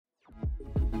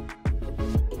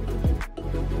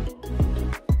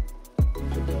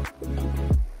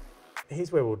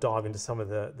here's where we'll dive into some of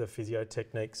the physio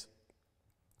techniques.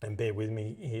 And bear with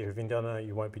me here, Harvinder. I know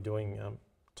you won't be doing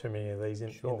too many of these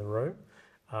in the room,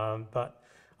 but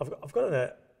I've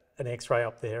got an X-ray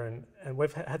up there, and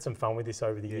we've had some fun with this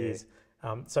over the years.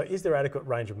 So is there adequate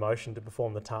range of motion to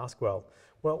perform the task well?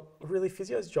 Well, really,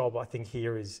 physio's job, I think,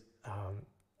 here is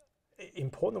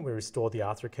important that we restore the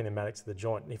arthrokinematics of the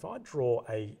joint. And if I draw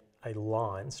a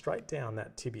line straight down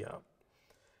that tibia,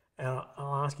 and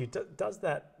I'll ask you, does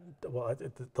that, well,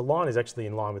 the line is actually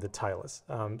in line with the talus.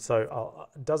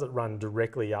 Does it run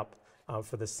directly up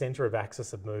for the center of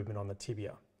axis of movement on the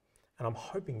tibia? And I'm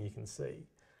hoping you can see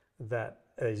that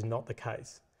is not the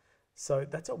case. So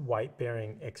that's a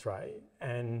weight-bearing X-ray,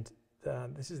 and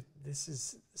this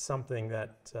is something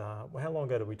that, well, how long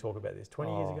ago did we talk about this?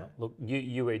 20 years ago? Look,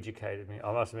 you educated me.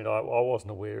 I must admit, I wasn't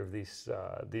aware of this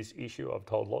issue. I've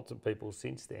told lots of people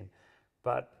since then.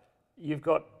 But you've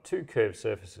got two curved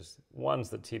surfaces. One's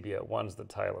the tibia, one's the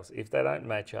talus. If they don't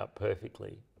match up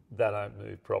perfectly, they don't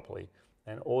move properly.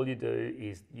 And all you do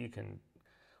is you can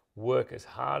work as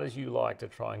hard as you like to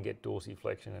try and get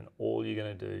dorsiflexion, and all you're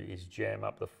going to do is jam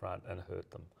up the front and hurt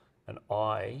them. And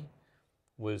I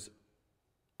was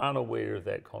unaware of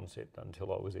that concept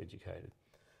until I was educated.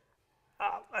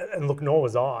 And look, nor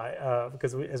was I,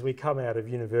 because as we come out of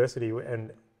university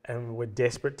and we're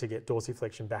desperate to get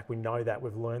dorsiflexion back, we know that,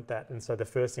 we've learnt that, and so the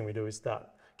first thing we do is start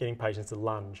getting patients to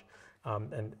lunge,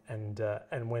 and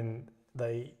when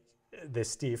they're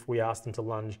stiff, we ask them to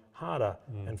lunge harder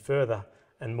and further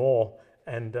and more,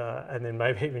 and then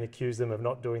maybe even accuse them of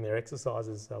not doing their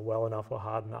exercises well enough or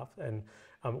hard enough. And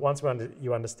once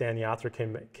you understand the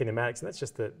arthrokinematics, and that's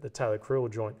just the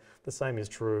talocrural joint, the same is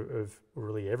true of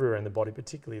really everywhere in the body,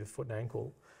 particularly the foot and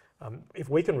ankle. If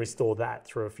we can restore that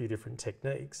through a few different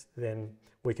techniques, then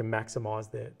we can maximise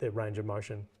their range of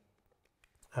motion.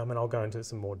 And I'll go into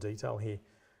some more detail here.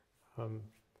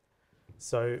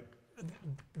 So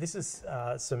this is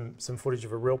some footage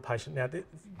of a real patient. Now,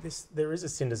 there is a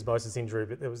syndesmosis injury,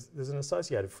 but there's an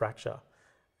associated fracture,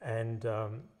 and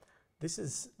this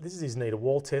is his knee to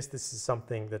wall test. This is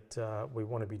something that we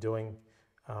want to be doing.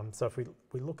 So if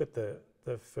we look at the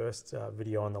first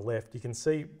video on the left, you can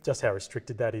see just how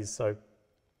restricted that is. So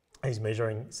he's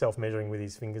self-measuring with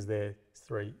his fingers there,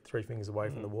 three fingers away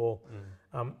from the wall,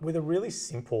 with a really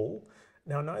simple.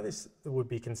 Now I know this would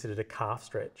be considered a calf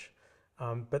stretch,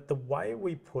 but the way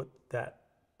we put that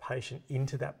patient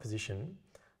into that position,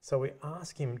 so we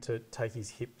ask him to take his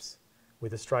hips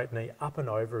with a straight knee up and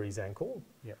over his ankle.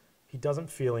 Yep. He doesn't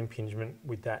feel impingement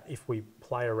with that if we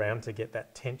play around to get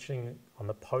that tension on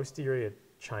the posterior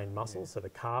chain muscles, so the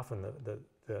calf and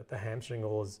the hamstring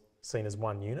all is seen as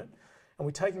one unit. And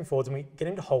we take him forwards and we get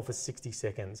him to hold for 60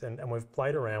 seconds. And we've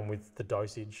played around with the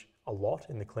dosage a lot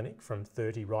in the clinic, from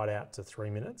 30 right out to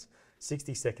 3 minutes.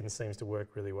 60 seconds seems to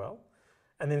work really well.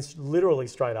 And then literally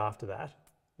straight after that,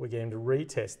 we get him to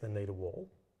retest the knee to wall.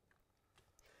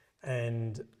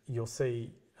 And you'll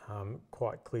see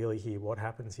quite clearly here what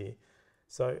happens here.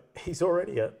 So he's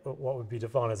already at what would be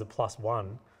defined as a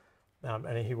 +1,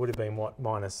 and he would have been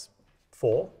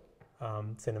 -4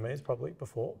 centimetres probably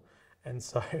before, and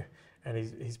so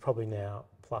he's probably now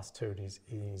 +2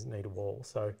 in his knee to wall.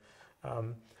 So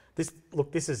this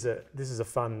is a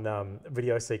fun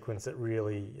video sequence that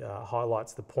really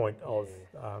highlights the point of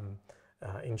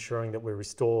ensuring that we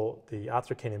restore the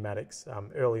arthrokinematics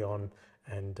early on.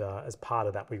 And as part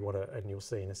of that, we want to, and you'll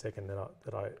see in a second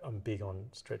that I'm big on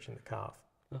stretching the calf.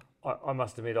 I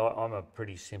must admit, I'm a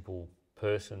pretty simple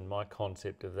person. My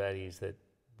concept of that is that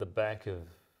the back of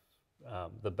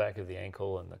the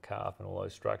ankle and the calf and all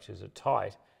those structures are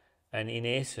tight, and in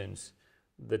essence,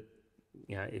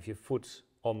 if your foot's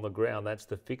on the ground, that's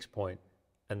the fixed point,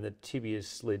 and the tibia's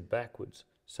slid backwards,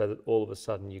 so that all of a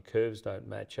sudden your curves don't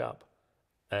match up.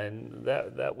 And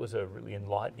that was a really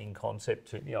enlightening concept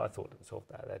to me. I thought to myself,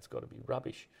 no, that's got to be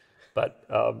rubbish. But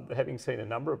having seen a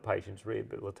number of patients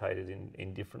rehabilitated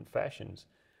in different fashions,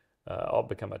 I've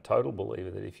become a total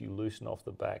believer that if you loosen off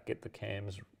the back, get the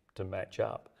cams to match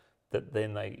up, that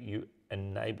then you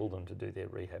enable them to do their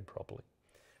rehab properly.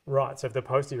 Right, so if the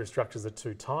posterior structures are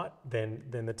too tight, then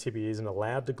the tibia isn't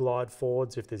allowed to glide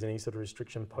forwards if there's any sort of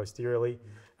restriction posteriorly.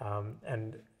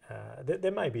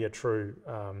 There may be a true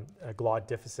glide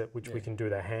deficit, which we can do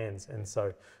with our hands. And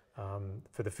so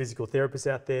for the physical therapists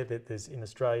out there, there's in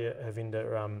Australia,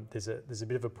 Harvinder, there's a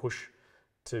bit of a push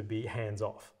to be hands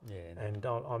off. Yeah, and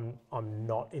I'm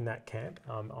not in that camp.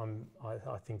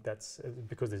 I think that's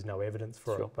because there's no evidence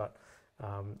for it. But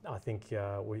I think we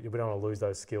don't want to lose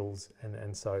those skills,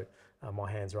 and so my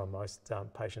hands are on most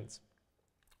patients.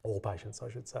 all patients, I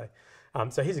should say.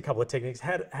 So here's a couple of techniques.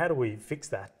 How do we fix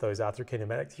that, those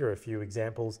arthrokinematics? Here are a few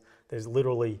examples. There's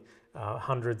literally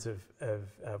hundreds of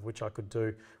which I could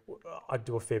do. I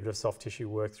do a fair bit of soft tissue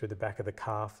work through the back of the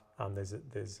calf.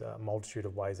 There's a multitude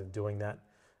of ways of doing that.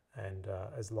 And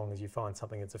as long as you find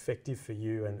something that's effective for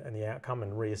you and the outcome,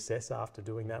 and reassess after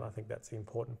doing that, I think that's the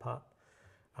important part.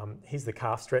 Here's the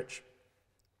calf stretch.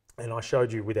 And I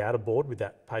showed you without a board with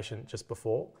that patient just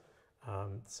before.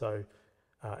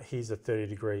 Here's a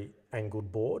 30-degree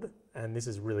angled board, and this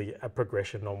is really a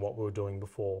progression on what we were doing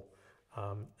before.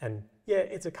 And yeah,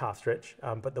 it's a calf stretch,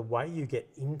 but the way you get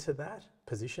into that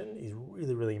position is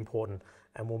really, really important,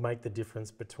 and will make the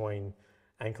difference between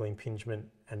ankle impingement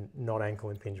and not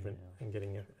ankle impingement, and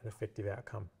getting an effective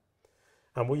outcome.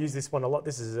 We'll use this one a lot.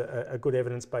 This is a good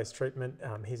evidence-based treatment.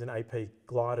 Here's an AP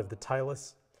glide of the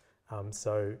talus.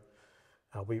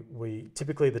 We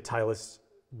typically, the talus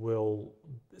will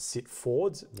sit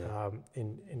forwards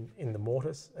in the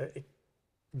mortise. It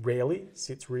rarely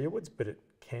sits rearwards, but it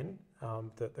can.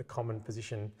 The common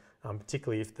position,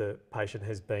 particularly if the patient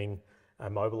has been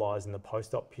immobilised in the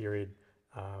post-op period,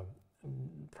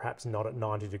 perhaps not at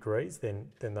 90 degrees, then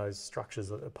those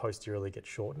structures posteriorly get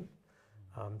shortened.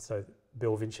 So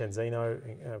Bill Vincenzino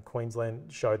in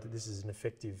Queensland showed that this is an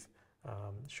effective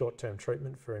short-term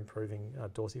treatment for improving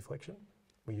dorsiflexion.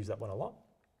 We use that one a lot.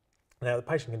 Now the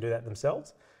patient can do that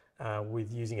themselves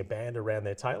with using a band around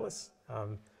their talus.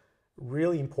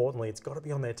 Really importantly, it's got to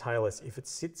be on their talus. If it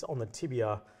sits on the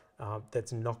tibia,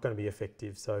 that's not going to be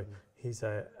effective. So here's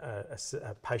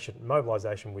a patient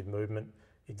mobilisation with movement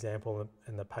example,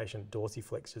 and the patient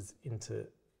dorsiflexes into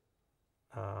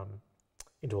a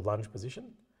lunge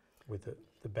position with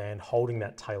the band holding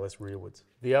that talus rearwards.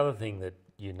 The other thing that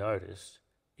you notice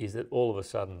is that all of a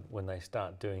sudden, when they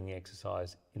start doing the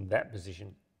exercise in that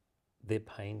position, their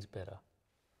pain's better.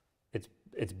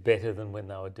 It's better than when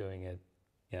they were doing it,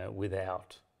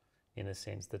 without, in a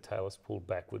sense, the talus pulled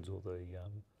backwards or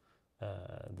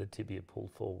the tibia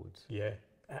pulled forwards. Yeah,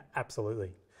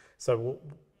 absolutely. So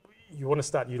you want to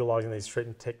start utilising these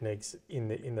treatment techniques in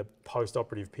the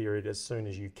post-operative period as soon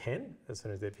as you can, as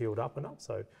soon as they've healed up enough.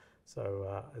 So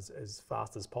as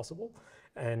fast as possible,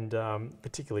 and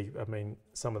particularly,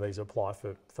 some of these apply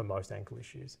for most ankle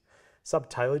issues.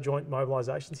 Subtalar joint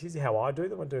mobilisations. Here's how I do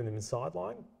them. I'm doing them in side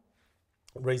lying.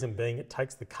 Reason being, it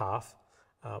takes the calf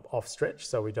off stretch,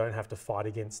 so we don't have to fight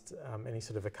against any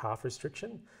sort of a calf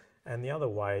restriction. And the other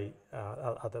way,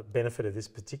 other benefit of this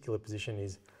particular position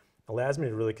is allows me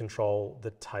to really control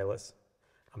the talus.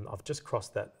 I've just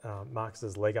crossed that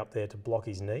Marcus's leg up there to block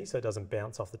his knee so it doesn't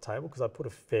bounce off the table, because I put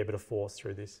a fair bit of force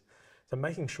through this. So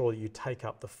making sure that you take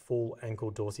up the full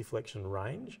ankle dorsiflexion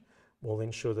range will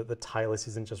ensure that the talus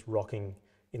isn't just rocking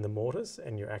in the mortise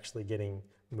and you're actually getting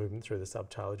movement through the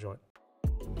subtalar joint.